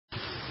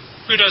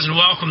Who doesn't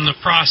welcome the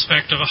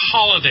prospect of a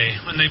holiday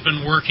when they've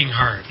been working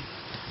hard?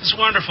 It's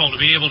wonderful to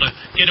be able to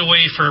get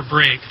away for a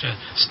break, to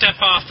step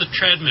off the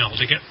treadmill,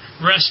 to get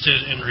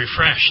rested and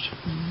refreshed.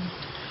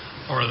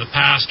 For the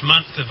past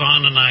month,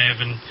 Yvonne and I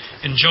have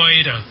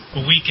enjoyed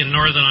a week in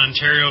Northern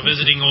Ontario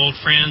visiting old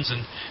friends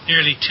and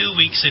nearly 2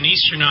 weeks in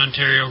Eastern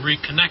Ontario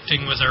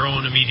reconnecting with our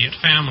own immediate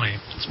family.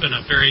 It's been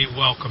a very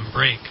welcome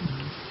break.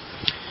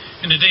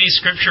 In today's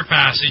scripture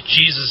passage,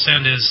 Jesus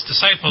and his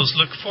disciples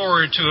look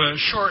forward to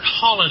a short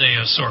holiday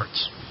of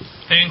sorts.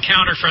 They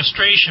encounter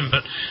frustration,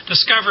 but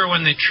discover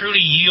when they truly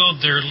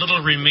yield their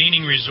little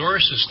remaining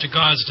resources to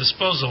God's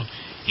disposal,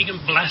 He can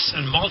bless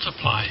and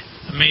multiply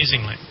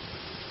amazingly.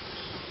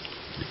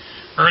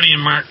 Early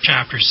in Mark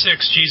chapter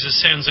 6, Jesus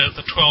sends out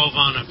the 12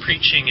 on a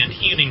preaching and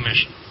healing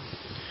mission.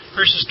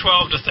 Verses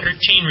 12 to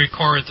 13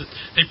 record that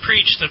they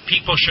preached that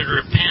people should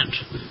repent.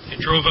 They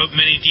drove out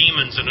many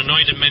demons and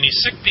anointed many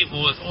sick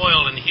people with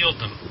oil and healed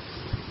them.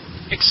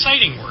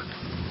 Exciting work.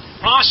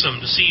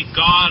 Awesome to see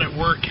God at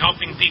work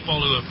helping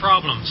people who have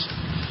problems.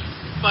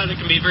 But it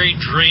can be very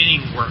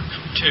draining work,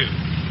 too.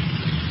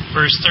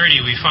 Verse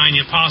 30, we find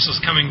the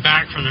apostles coming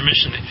back from their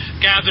mission.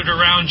 They gathered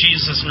around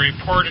Jesus and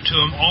reported to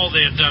him all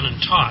they had done and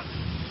taught.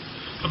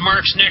 But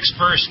Mark's next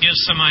verse gives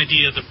some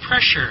idea of the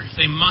pressure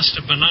they must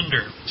have been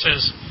under. It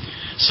says,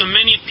 so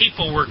many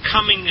people were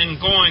coming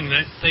and going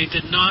that they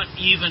did not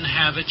even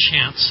have a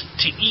chance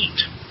to eat.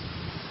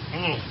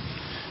 Oh,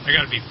 I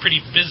got to be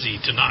pretty busy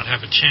to not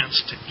have a chance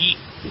to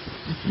eat.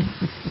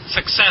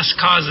 Success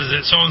causes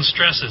its own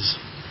stresses.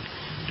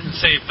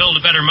 Say, build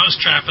a better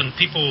mousetrap and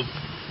people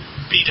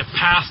beat a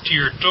path to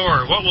your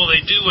door. What will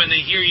they do when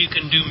they hear you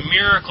can do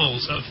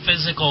miracles of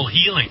physical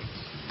healing?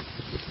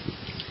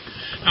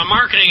 Now, a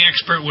marketing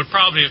expert would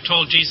probably have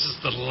told Jesus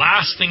the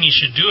last thing he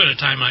should do at a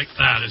time like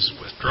that is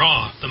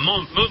withdraw. The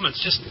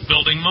movement's just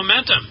building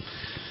momentum.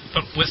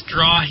 But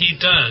withdraw he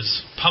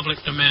does,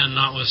 public demand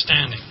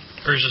notwithstanding.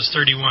 Verses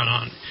 31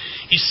 on.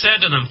 He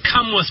said to them,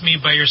 come with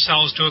me by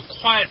yourselves to a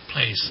quiet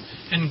place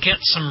and get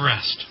some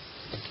rest.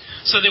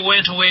 So they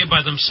went away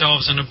by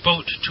themselves in a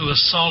boat to a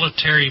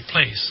solitary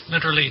place,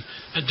 literally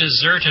a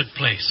deserted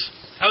place,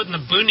 out in the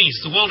boonies,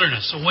 the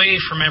wilderness,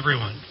 away from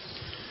everyone.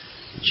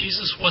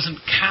 Jesus wasn't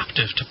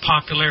captive to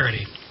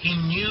popularity. He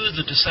knew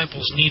the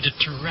disciples needed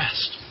to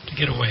rest, to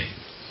get away.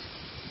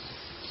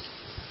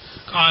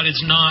 God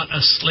is not a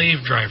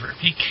slave driver.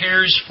 He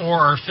cares for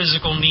our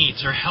physical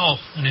needs, our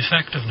health and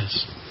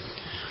effectiveness.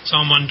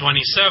 Psalm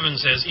 127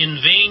 says, in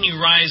vain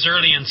you rise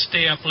early and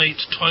stay up late,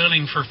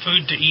 toiling for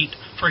food to eat,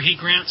 for He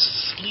grants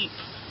sleep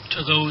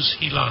to those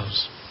He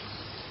loves.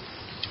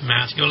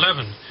 Matthew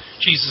 11,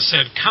 Jesus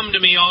said, come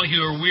to me all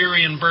who are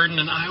weary and burdened,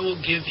 and I will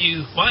give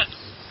you, what?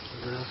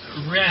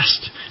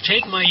 Rest.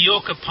 Take my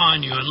yoke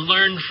upon you and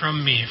learn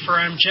from me, for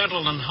I am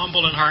gentle and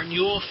humble in heart, and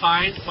you will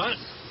find, what?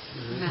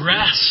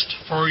 Rest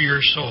for your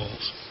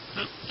souls.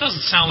 That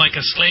doesn't sound like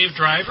a slave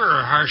driver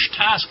or a harsh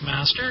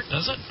taskmaster,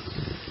 does it?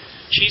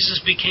 Jesus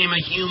became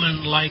a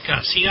human like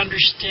us. He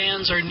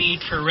understands our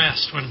need for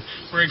rest when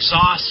we're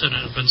exhausted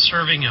and have been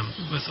serving Him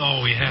with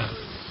all we have.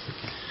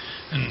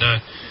 And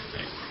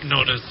I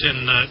noted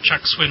in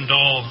Chuck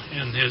Swindoll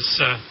in his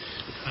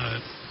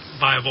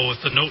Bible with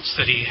the notes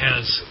that he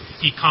has,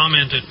 he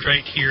commented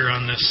right here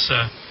on this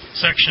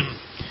section,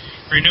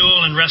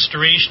 renewal and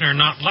restoration are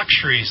not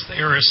luxuries,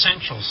 they are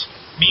essentials.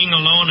 Being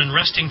alone and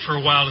resting for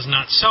a while is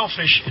not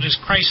selfish, it is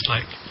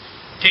Christ-like.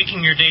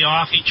 Taking your day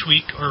off each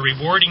week or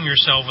rewarding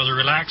yourself with a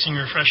relaxing,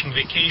 refreshing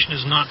vacation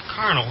is not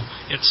carnal,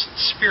 it's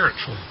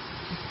spiritual.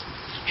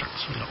 Chuck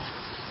Swindoll.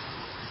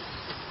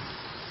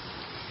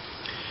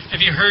 Have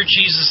you heard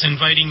Jesus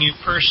inviting you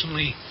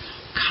personally,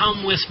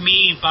 come with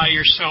me by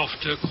yourself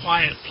to a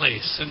quiet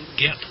place and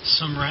get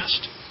some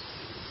rest?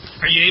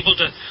 Are you able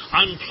to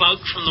unplug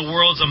from the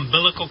world's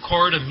umbilical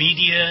cord of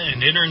media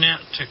and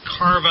internet to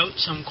carve out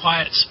some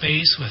quiet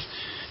space with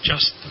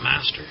just the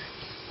Master?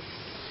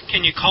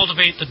 Can you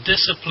cultivate the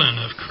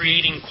discipline of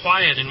creating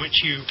quiet in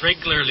which you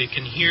regularly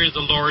can hear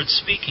the Lord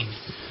speaking,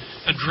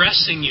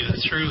 addressing you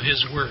through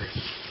His Word?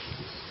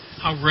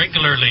 How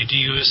regularly do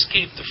you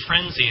escape the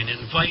frenzy and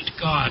invite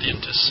God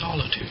into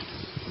solitude?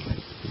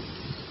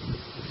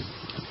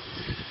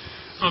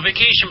 Well,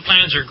 vacation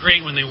plans are great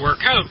when they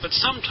work out, but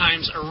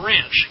sometimes a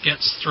wrench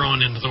gets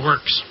thrown into the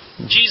works.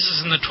 Jesus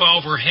and the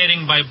 12 were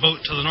heading by boat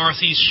to the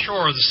northeast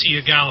shore of the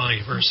Sea of Galilee,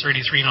 verse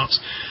 33 notes.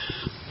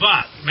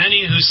 But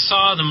many who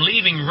saw them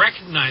leaving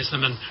recognized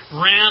them and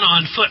ran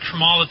on foot from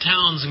all the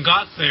towns and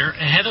got there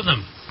ahead of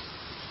them.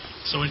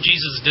 So when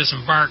Jesus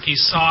disembarked, He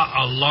saw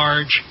a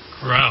large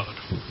crowd.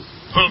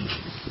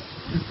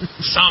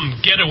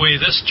 Some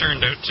getaway this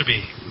turned out to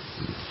be.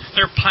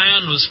 Their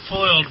plan was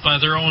foiled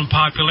by their own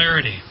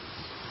popularity.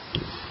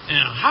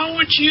 Now, how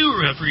would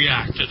you have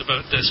reacted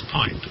about this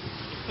point?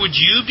 Would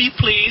you be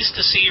pleased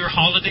to see your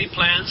holiday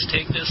plans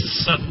take this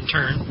sudden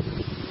turn?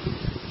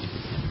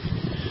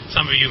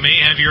 Some of you may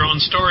have your own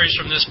stories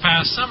from this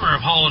past summer of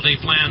holiday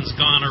plans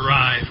gone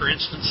awry. For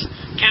instance,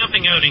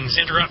 camping outings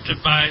interrupted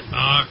by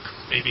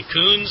baby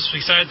coons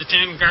beside the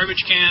 10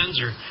 garbage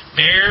cans, or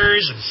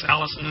bears, as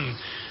Allison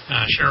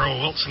Cheryl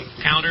Wilson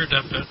encountered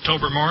up at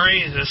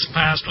Tobermory this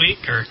past week,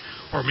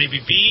 or maybe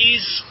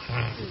bees.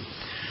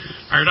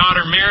 Our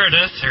daughter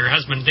Meredith, her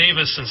husband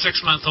Davis, and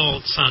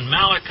 6-month-old son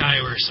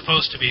Malachi were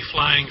supposed to be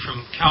flying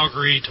from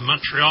Calgary to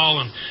Montreal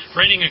and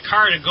renting a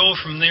car to go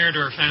from there to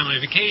our family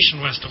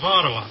vacation west of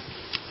Ottawa.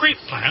 Great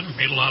plan,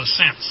 made a lot of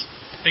sense.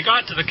 They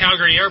got to the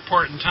Calgary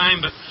airport in time,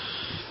 but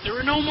there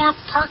were no more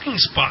parking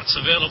spots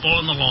available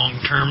in the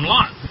long-term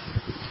lot.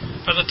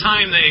 By the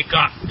time they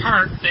got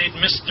parked, they'd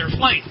missed their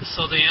flight,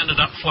 so they ended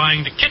up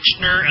flying to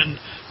Kitchener and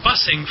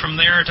busing from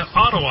there to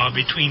Ottawa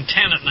between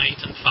 10 at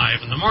night and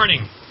 5 in the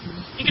morning.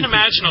 You can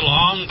imagine a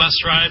long bus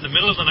ride in the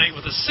middle of the night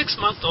with a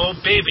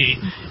 6-month-old baby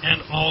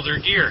and all their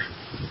gear.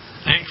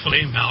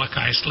 Thankfully,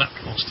 Malachi slept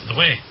most of the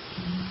way.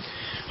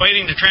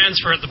 Waiting to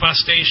transfer at the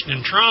bus station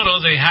in Toronto,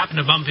 they happened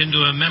to bump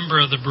into a member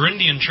of the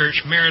Burundian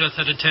church Meredith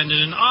had attended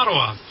in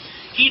Ottawa.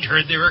 He'd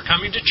heard they were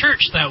coming to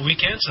church that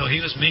weekend, so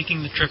he was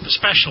making the trip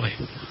especially.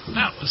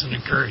 That was an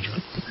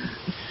encouragement.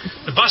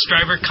 The bus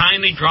driver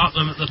kindly dropped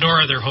them at the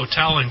door of their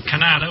hotel in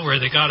Canada,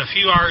 where they got a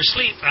few hours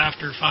sleep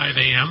after 5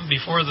 a.m.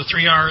 before the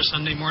 3-hour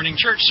Sunday morning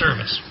church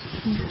service.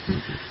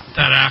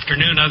 That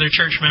afternoon, other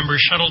church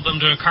members shuttled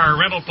them to a car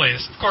rental place.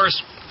 Of course,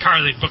 the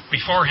car they'd booked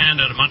beforehand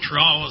out of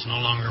Montreal was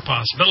no longer a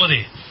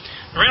possibility.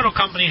 The rental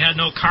company had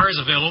no cars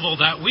available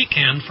that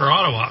weekend for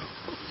Ottawa.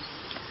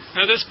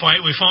 At this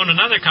point, we phoned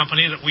another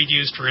company that we'd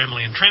used for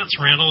Emily and Trent's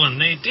rental,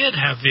 and they did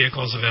have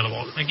vehicles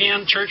available.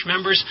 Again, church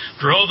members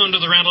drove them to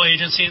the rental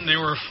agency, and they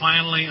were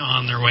finally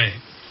on their way.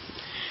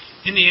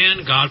 In the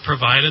end, God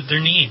provided their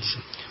needs.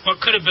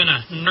 What could have been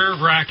a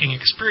nerve-wracking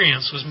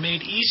experience was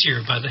made easier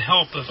by the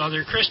help of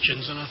other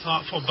Christians and a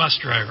thoughtful bus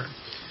driver.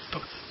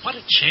 But what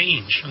a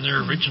change from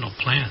their original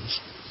plans.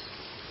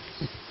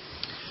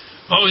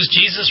 What was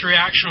Jesus'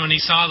 reaction when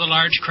he saw the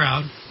large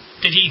crowd?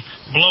 Did he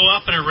blow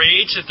up in a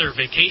rage that their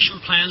vacation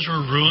plans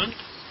were ruined?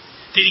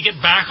 Did he get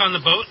back on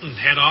the boat and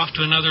head off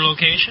to another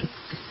location?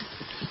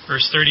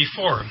 Verse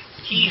 34,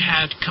 he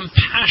had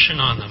compassion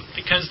on them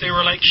because they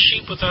were like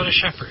sheep without a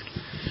shepherd.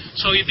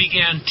 So he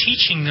began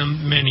teaching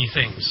them many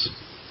things.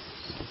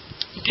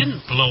 He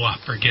didn't blow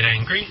up or get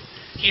angry.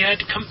 He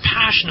had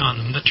compassion on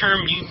them. The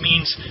term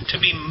means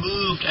to be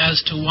moved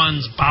as to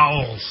one's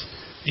bowels.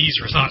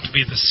 These were thought to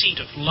be the seat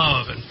of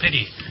love and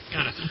pity.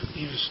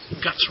 His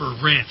guts were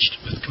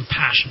wrenched with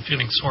compassion,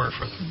 feeling sorry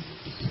for them.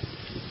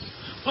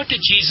 What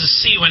did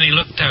Jesus see when he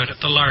looked out at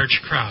the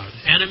large crowd?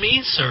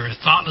 Enemies or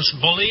thoughtless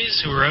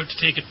bullies who were out to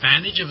take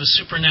advantage of his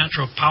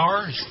supernatural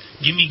power?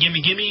 Gimme,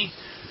 gimme, gimme?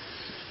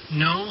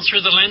 No,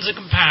 through the lens of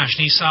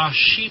compassion, he saw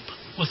sheep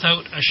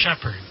without a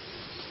shepherd.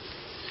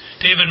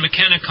 David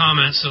McKenna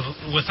comments,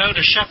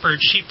 without a shepherd,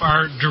 sheep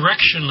are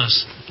directionless,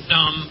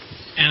 dumb,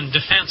 and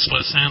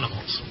defenseless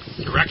animals.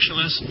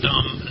 Directionless,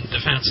 dumb, and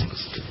defenseless.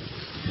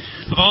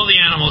 Of all the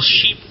animals,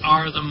 sheep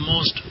are the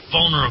most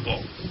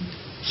vulnerable.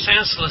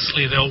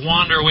 Senselessly, they'll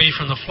wander away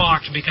from the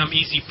flock to become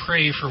easy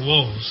prey for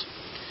wolves.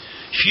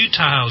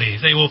 Futilely,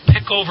 they will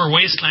pick over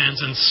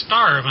wastelands and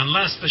starve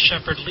unless the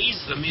shepherd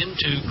leads them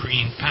into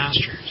green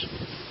pastures.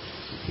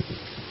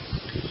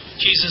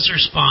 Jesus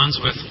responds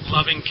with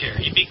loving care.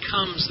 He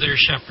becomes their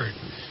shepherd,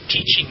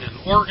 teaching them,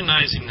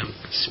 organizing them,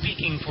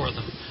 speaking for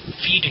them,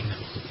 feeding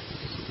them.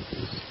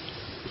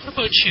 What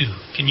about you?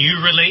 Can you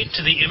relate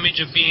to the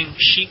image of being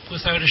sheep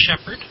without a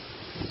shepherd?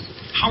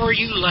 How are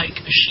you like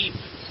a sheep?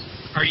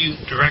 Are you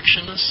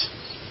directionless?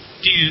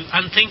 Do you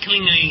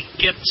unthinkingly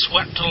get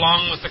swept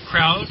along with the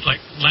crowd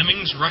like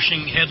lemmings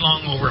rushing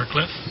headlong over a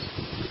cliff?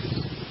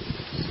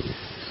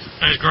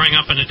 When I was growing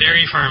up in a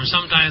dairy farm,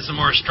 sometimes the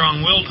more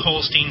strong-willed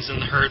Holsteins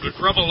in the herd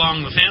would rub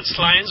along the fence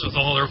lines with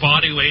all their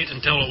body weight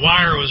until a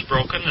wire was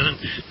broken and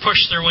then push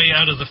their way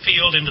out of the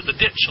field into the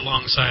ditch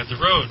alongside the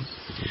road.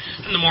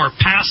 And the more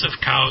passive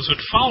cows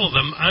would follow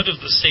them out of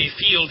the safe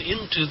field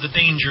into the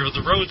danger of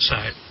the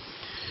roadside.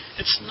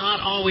 It's not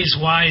always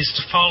wise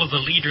to follow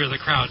the leader of the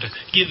crowd, to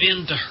give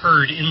in to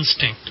herd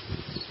instinct.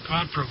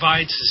 God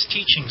provides His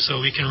teaching so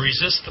we can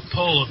resist the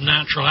pull of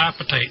natural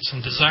appetites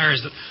and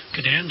desires that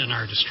could end in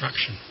our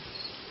destruction.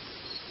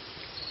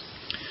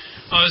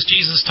 Well, as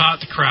Jesus taught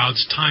the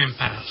crowds, time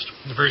passed.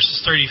 In verses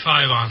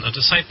 35 on, the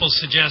disciples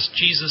suggest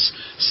Jesus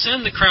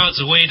send the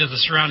crowds away to the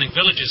surrounding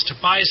villages to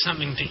buy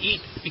something to eat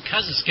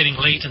because it's getting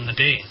late in the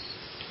day.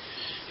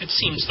 It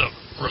seems the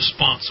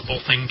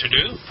responsible thing to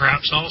do,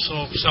 perhaps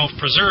also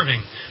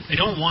self-preserving. They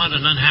don't want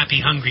an unhappy,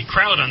 hungry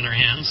crowd on their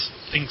hands.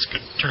 Things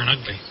could turn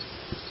ugly.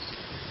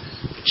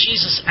 But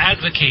Jesus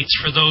advocates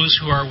for those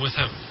who are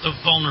without, the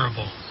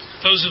vulnerable,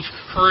 those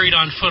who've hurried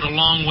on foot a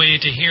long way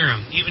to hear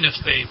Him, even if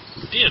they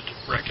did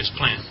wreck His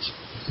plans.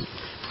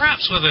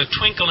 Perhaps with a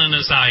twinkle in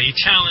His eye, He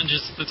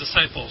challenges the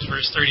disciples,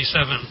 verse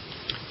 37.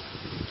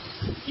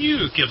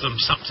 You give them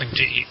something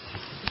to eat.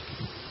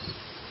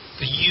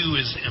 The you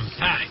is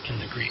emphatic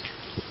in the Greek.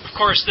 Of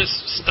course, this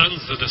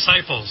stuns the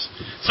disciples.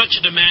 Such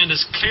a demand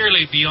is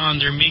clearly beyond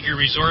their meager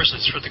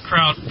resources, for the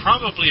crowd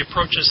probably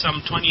approaches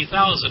some 20,000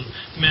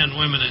 men,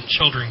 women, and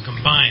children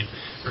combined.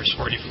 Verse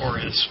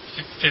 44 has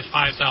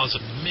 5,000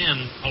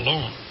 men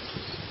alone.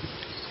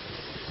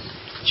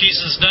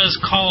 Jesus does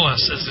call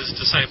us as His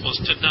disciples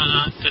to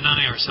not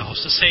deny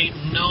ourselves, to say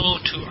no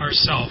to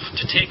ourselves,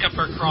 to take up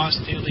our cross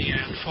daily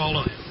and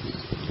follow Him.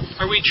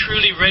 Are we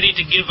truly ready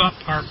to give up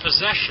our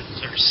possessions,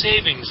 our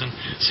savings, and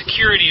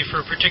security for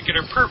a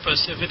particular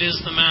purpose if it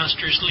is the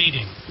Master's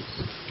leading?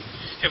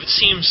 If it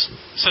seems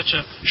such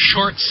a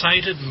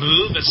short-sighted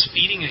move as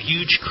feeding a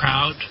huge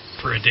crowd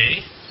for a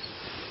day?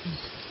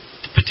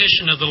 The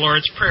petition of the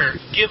Lord's Prayer,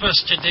 give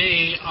us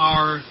today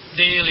our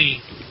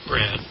daily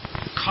bread,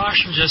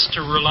 cautions us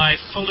to rely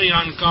fully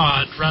on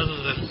God rather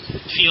than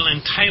feel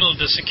entitled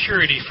to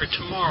security for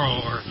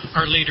tomorrow or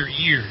our later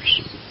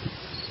years.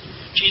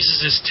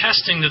 Jesus is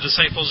testing the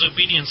disciples'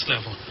 obedience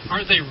level.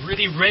 Are they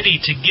really ready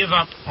to give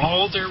up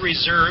all their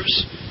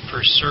reserves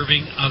for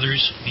serving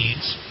others'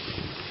 needs?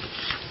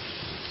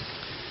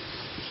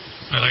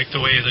 I like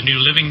the way the New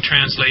Living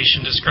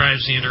Translation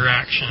describes the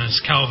interaction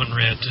as Calvin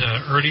read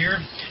earlier.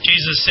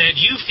 Jesus said,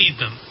 "You feed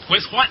them."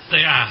 With what,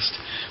 they asked.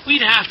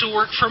 "We'd have to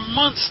work for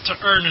months to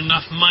earn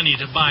enough money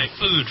to buy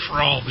food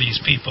for all these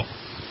people."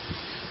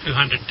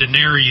 200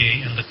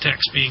 denarii in the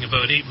text being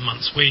about 8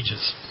 months'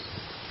 wages.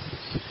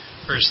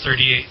 Verse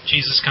 38,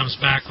 Jesus comes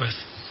back with,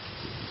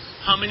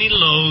 "How many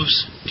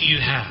loaves do you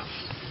have?"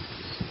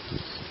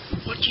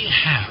 What do you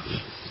have?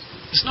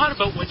 It's not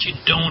about what you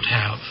don't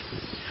have.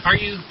 Are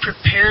you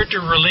prepared to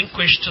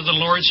relinquish to the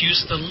Lord's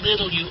use the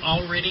little you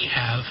already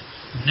have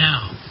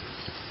now?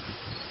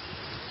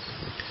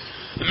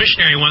 A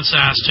missionary once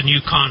asked a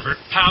new convert,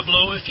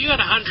 "Pablo, if you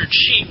had 100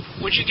 sheep,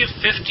 would you give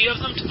 50 of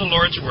them to the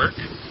Lord's work?"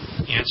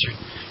 He answered,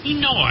 "You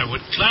know I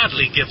would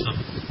gladly give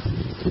them."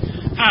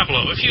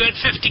 "Pablo, if you had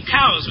 50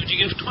 cows, would you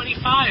give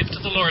 25 to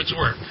the Lord's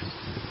work?"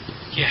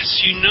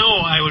 "Yes, you know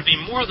I would be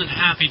more than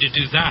happy to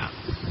do that."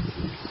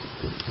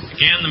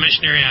 Again, the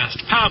missionary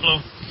asked,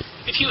 "Pablo,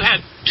 if you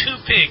had 2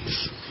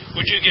 pigs,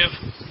 would you give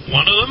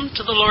one of them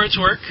to the Lord's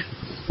work?"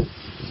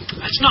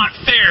 "That's not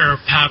fair,"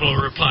 Pablo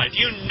replied.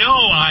 "You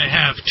know I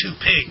have 2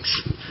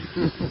 pigs."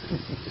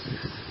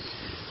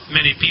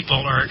 Many people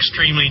are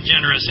extremely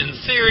generous in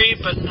theory,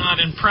 but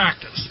not in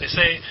practice. They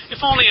say,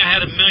 "If only I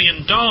had $1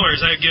 million,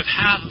 I would give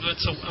half of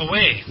it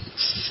away."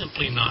 It's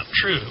simply not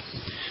true.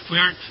 If we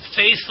aren't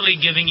faithfully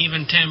giving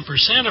even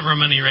 10% of our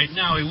money right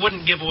now, we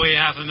wouldn't give away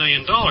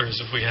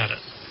 $500,000 if we had it.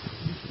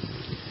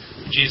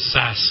 Jesus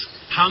asks,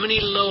 "How many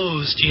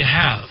loaves do you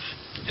have?"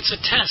 It's a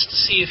test to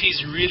see if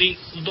He's really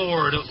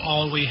Lord of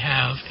all we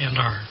have and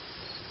are.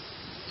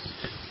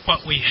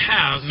 What we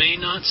have may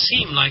not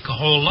seem like a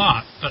whole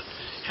lot, but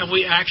have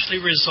we actually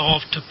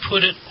resolved to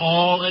put it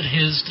all at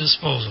His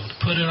disposal, to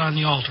put it on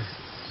the altar?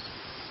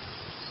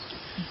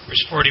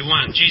 Verse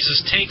 41,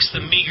 Jesus takes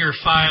the meager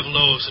 5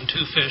 loaves and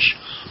 2 fish,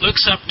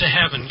 looks up to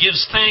heaven,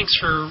 gives thanks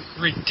for a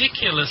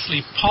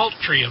ridiculously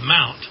paltry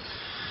amount.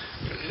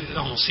 It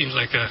almost seems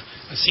like a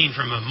scene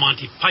from a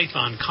Monty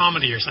Python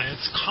comedy or something.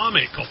 It's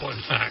comical,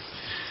 in fact.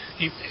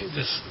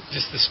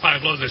 This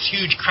 5 loaves, this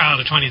huge crowd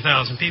of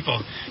 20,000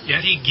 people.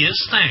 Yet He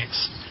gives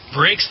thanks,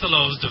 breaks the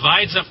loaves,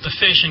 divides up the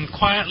fish, and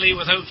quietly,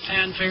 without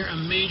fanfare, a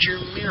major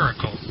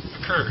miracle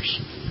occurs.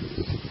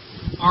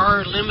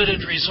 Our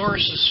limited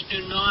resources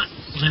do not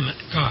limit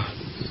God.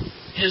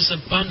 His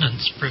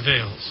abundance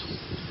prevails.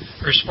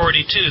 Verse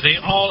 42, they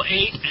all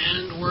ate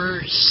and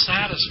were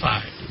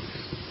satisfied.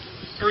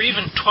 There were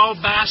even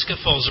 12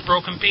 basketfuls of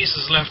broken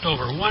pieces left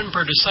over, 1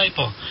 per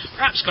disciple.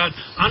 Perhaps God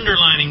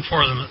underlining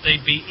for them that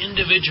they'd be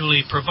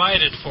individually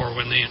provided for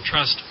when they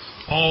entrust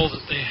all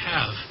that they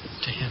have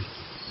to Him.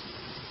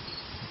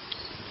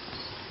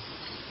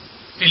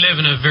 We live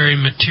in a very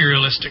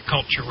materialistic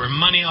culture where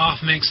money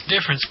often makes the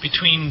difference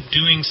between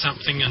doing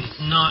something and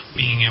not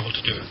being able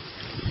to do it.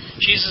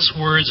 Jesus'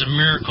 words of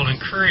miracle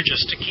encourage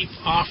us to keep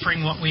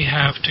offering what we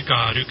have to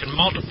God, who can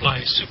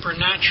multiply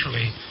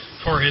supernaturally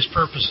for His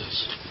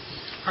purposes.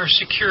 Our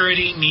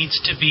security needs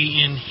to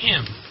be in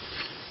Him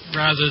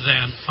rather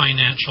than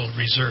financial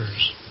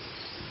reserves.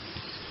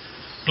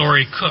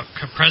 Laurie Cook,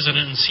 a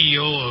president and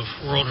CEO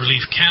of World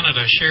Relief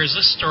Canada, shares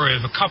this story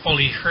of a couple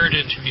he heard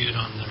interviewed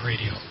on the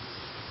radio.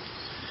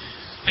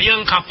 A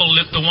young couple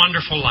lived a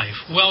wonderful life,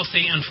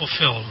 wealthy and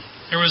fulfilled.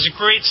 There was a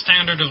great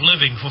standard of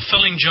living,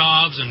 fulfilling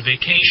jobs and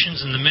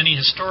vacations in the many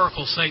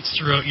historical sites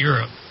throughout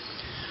Europe.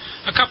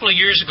 A couple of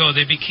years ago,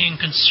 they became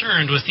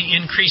concerned with the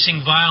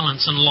increasing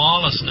violence and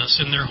lawlessness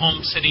in their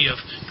home city of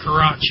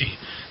Karachi.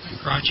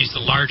 Karachi is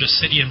the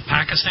largest city in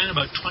Pakistan,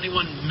 about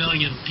 21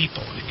 million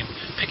people. You can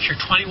picture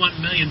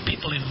 21 million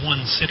people in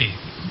one city.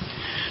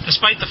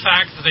 Despite the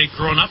fact that they'd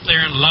grown up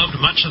there and loved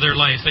much of their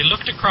life, they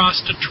looked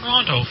across to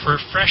Toronto for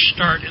a fresh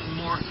start in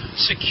more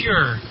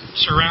secure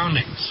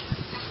surroundings.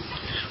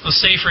 The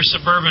safer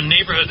suburban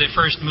neighborhood they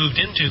first moved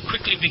into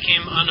quickly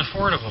became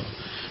unaffordable,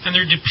 and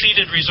their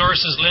depleted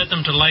resources led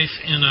them to life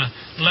in a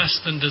less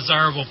than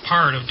desirable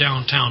part of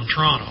downtown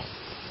Toronto.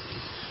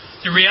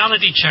 The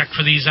reality check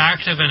for these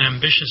active and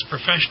ambitious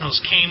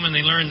professionals came when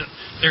they learned that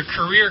their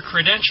career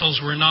credentials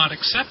were not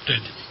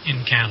accepted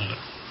in Canada.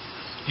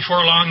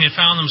 Before long, they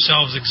found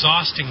themselves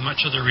exhausting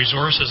much of their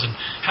resources and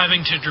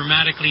having to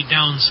dramatically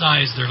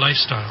downsize their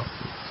lifestyle.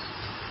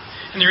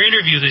 In their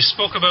interview, they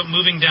spoke about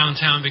moving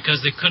downtown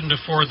because they couldn't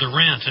afford the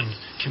rent and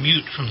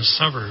commute from the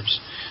suburbs,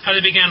 how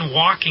they began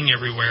walking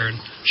everywhere and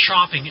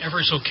shopping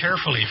ever so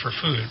carefully for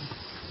food.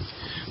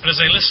 But as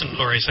I listened,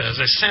 Lori says,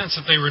 I sensed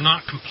that they were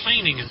not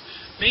complaining and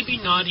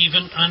maybe not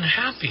even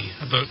unhappy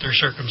about their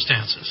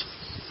circumstances.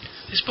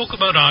 They spoke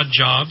about odd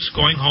jobs,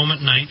 going home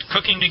at night,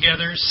 cooking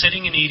together,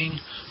 sitting and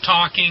eating,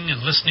 talking and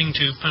listening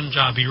to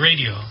Punjabi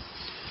radio.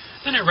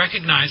 Then I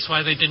recognized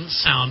why they didn't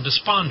sound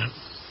despondent.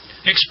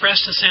 They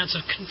expressed a sense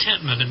of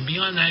contentment and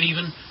beyond that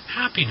even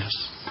happiness.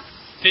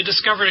 They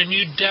discovered a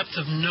new depth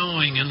of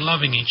knowing and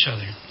loving each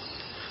other.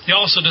 They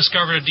also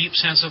discovered a deep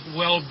sense of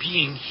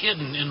well-being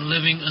hidden in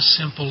living a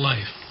simple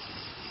life.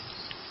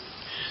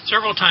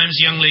 Several times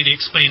the young lady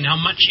explained how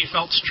much she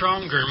felt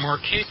stronger and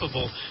more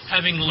capable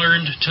having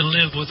learned to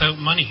live without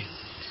money.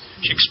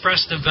 She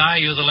expressed the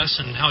value of the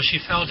lesson and how she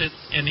felt it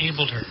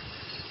enabled her.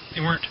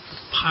 They weren't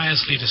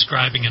piously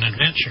describing an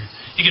adventure.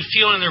 You could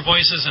feel in their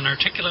voices an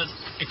articulate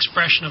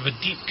expression of a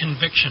deep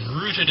conviction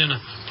rooted in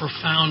a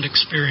profound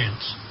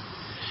experience.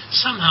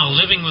 Somehow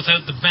living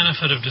without the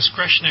benefit of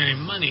discretionary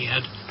money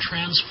had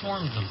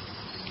transformed them.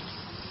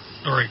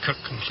 Lori Cook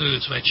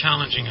concludes by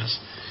challenging us.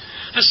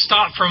 Let's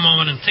stop for a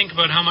moment and think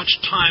about how much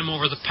time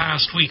over the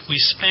past week we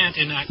spent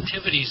in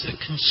activities that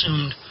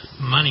consumed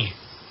money.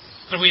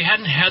 But if we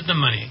hadn't had the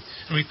money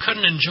and we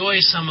couldn't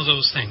enjoy some of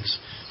those things,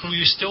 would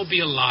we still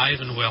be alive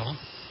and well?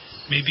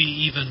 Maybe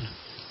even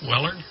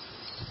weller?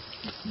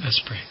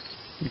 Let's pray.